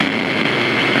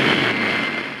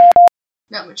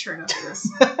mature enough for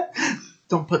this.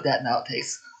 Don't put that in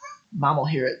outtakes. Mom will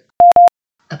hear it.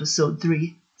 Episode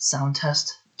 3, sound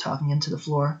test, talking into the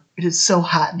floor. It is so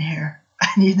hot in here. I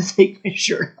need to take my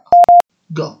shirt off.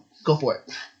 Go for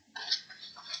it.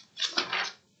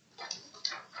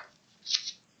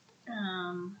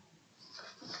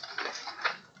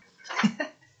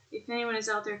 If anyone is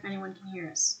out there, if anyone can hear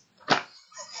us.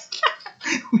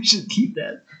 We should keep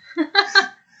that.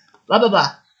 Blah, blah,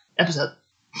 blah. Episode.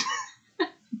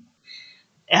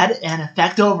 Add an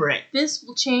effect over it. This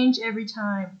will change every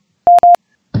time.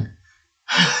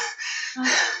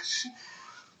 Oh, shit.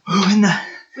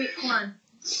 Wait, hold on.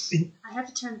 I have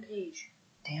to turn the page.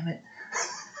 Damn it.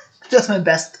 That's my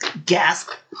best gasp.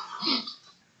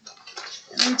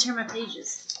 Let me turn my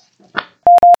pages.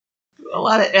 A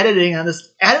lot of editing on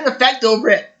this. Add an effect over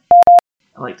it.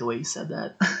 I like the way you said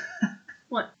that.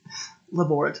 What?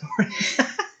 Laboratory.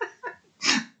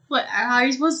 What? How are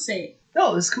you supposed to say it?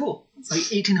 No, it's cool. It's like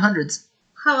 1800s.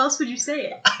 How else would you say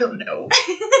it? I don't know.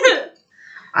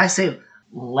 I say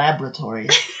laboratory.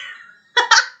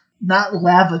 Not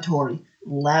lavatory.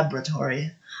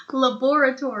 Laboratory.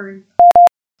 Laboratory.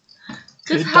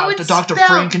 Good That's how it's Dr. spelled.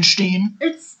 Frankenstein.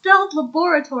 It's spelled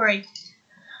laboratory.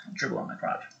 Dribble on my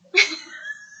crotch.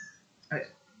 Alright,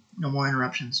 no more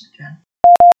interruptions, Jen.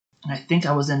 I think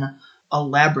I was in a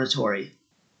laboratory.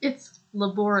 It's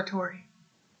laboratory.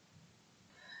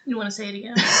 You want to say it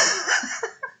again?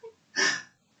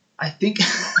 I think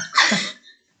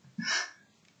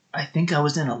I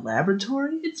was in a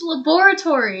laboratory? It's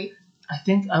laboratory. I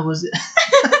think I was...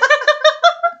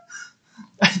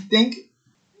 I think...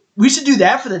 We should do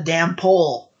that for the damn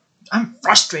poll. I'm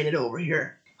frustrated over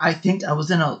here. I think I was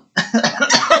in a...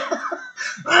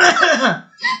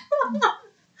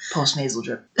 Post-nasal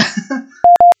drip.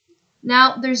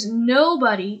 Now, there's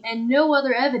nobody and no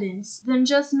other evidence than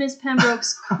just Miss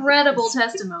Pembroke's credible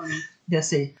testimony. Yeah,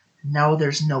 say, now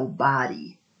there's no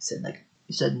body.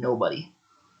 You said nobody.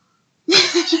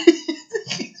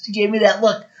 She gave me that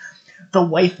look. The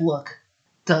wife look.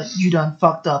 The you done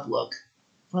fucked up look.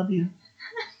 Love you.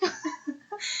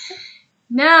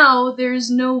 Now, there's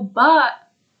no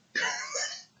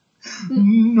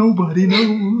Nobody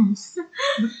knows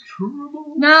the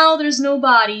trouble. Now, there's no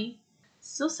body.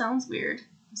 Still sounds weird.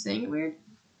 I'm saying it weird.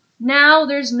 Now,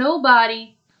 there's no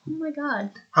body. Oh my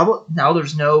god. How about now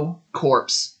there's no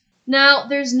corpse? Now,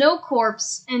 there's no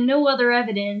corpse and no other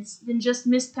evidence than just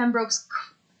Miss Pembroke's...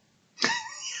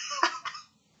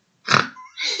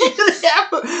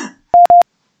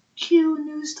 Cue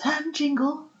news time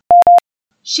jingle.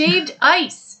 Shaved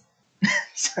ice.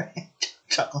 Sorry,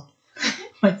 chuckle.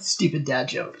 My stupid dad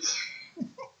joke.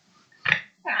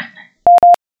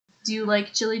 Do you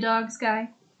like chili dogs, Guy?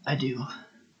 I do.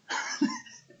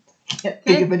 Can't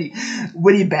think of any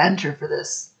witty banter for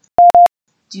this.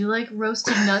 Do you like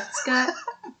roasted nuts, Guy?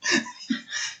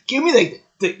 Give me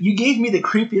you gave me the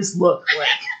creepiest look.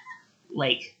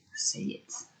 Like, say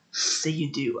it. Say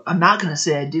you do. I'm not gonna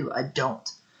say I do. I don't.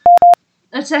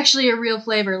 That's actually a real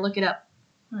flavor. Look it up.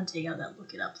 I'm gonna take out that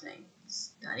look it up thing.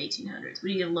 It's not 1800s. What are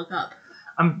you gonna look up?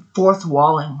 I'm fourth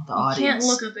walling the audience. You can't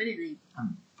look up anything.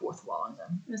 I'm fourth walling them.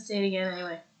 I'm gonna say it again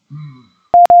anyway.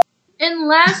 And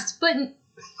last but...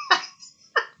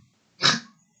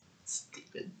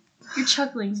 Stupid. Your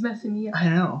chuckling's messing me up. I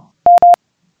know.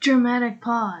 Dramatic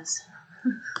pause.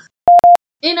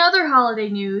 In other holiday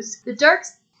news, the dark...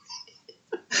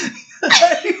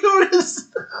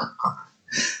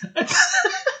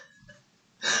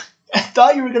 I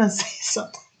thought you were gonna say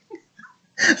something,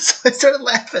 so I started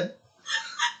laughing.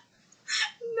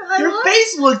 No, Your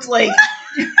face looked like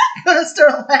you were gonna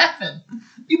start laughing.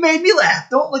 You made me laugh.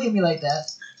 Don't look at me like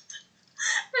that.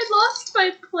 I lost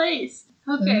my place.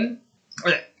 Okay.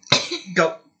 Okay,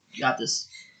 go. You got this.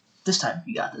 This time,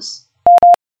 you got this.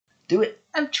 Do it.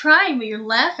 I'm trying, but you're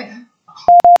laughing.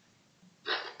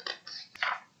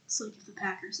 It's like if the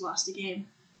Packers lost a game.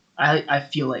 I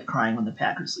feel like crying when the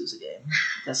Packers lose a game.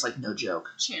 That's like no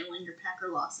joke. Channeling your Packer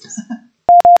losses.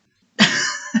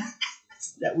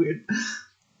 Is that weird?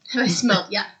 I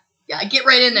smelled. Yeah, get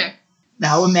right in there.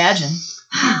 Now imagine.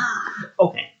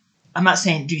 Okay, I'm not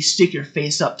saying do you stick your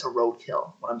face up to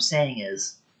roadkill. What I'm saying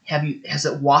is, has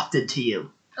it wafted to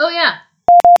you? Oh yeah.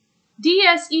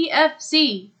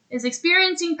 DSEFC is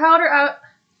experiencing powder out.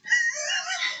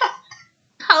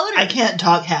 Powder. I can't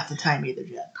talk half the time either,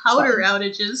 Jen. Powder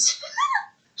outages.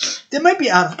 They might be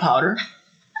out of powder.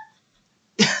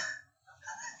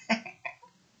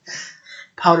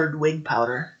 Powdered wig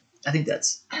powder. I think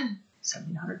that's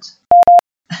 1700s.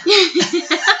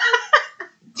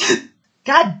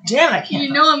 God damn it, I can't.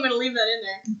 You know I'm going to leave that in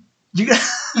there.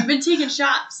 You've been taking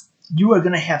shots. You are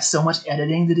gonna have so much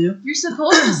editing to do. You're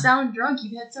supposed to sound drunk.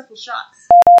 You've had several shots.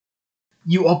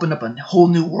 You opened up a whole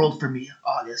new world for me,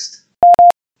 August.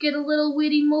 Get a little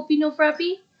witty, mopey, no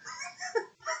frappy.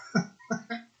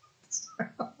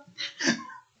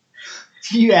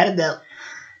 You added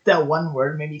that one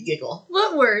word made me giggle.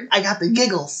 What word? I got the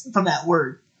giggles from that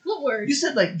word. What word? You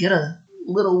said like get a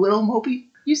little whittle mopey.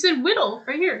 You said whittle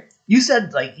right here. You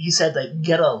said like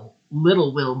get a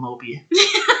little whittle mopey.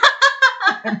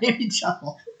 It made me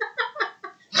chuckle.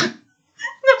 No,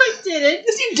 I didn't.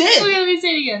 Yes, you did. Okay, let me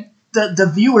say it again.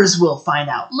 The viewers will find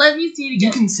out. Let me see it again.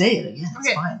 You can say it again. It's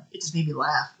Okay. fine. It just made me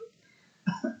laugh.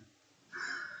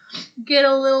 Get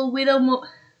a little widow Do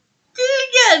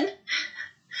it again.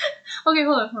 Okay,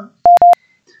 hold on.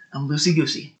 I'm loosey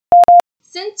goosey.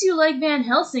 Since you like Van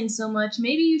Helsing so much,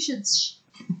 maybe you should.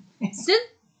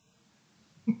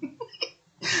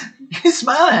 You're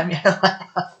smiling at me. I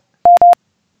laugh.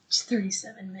 It's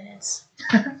 37 minutes.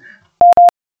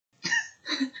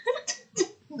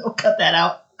 No, cut that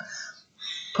out.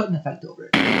 Put an effect over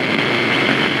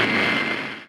it.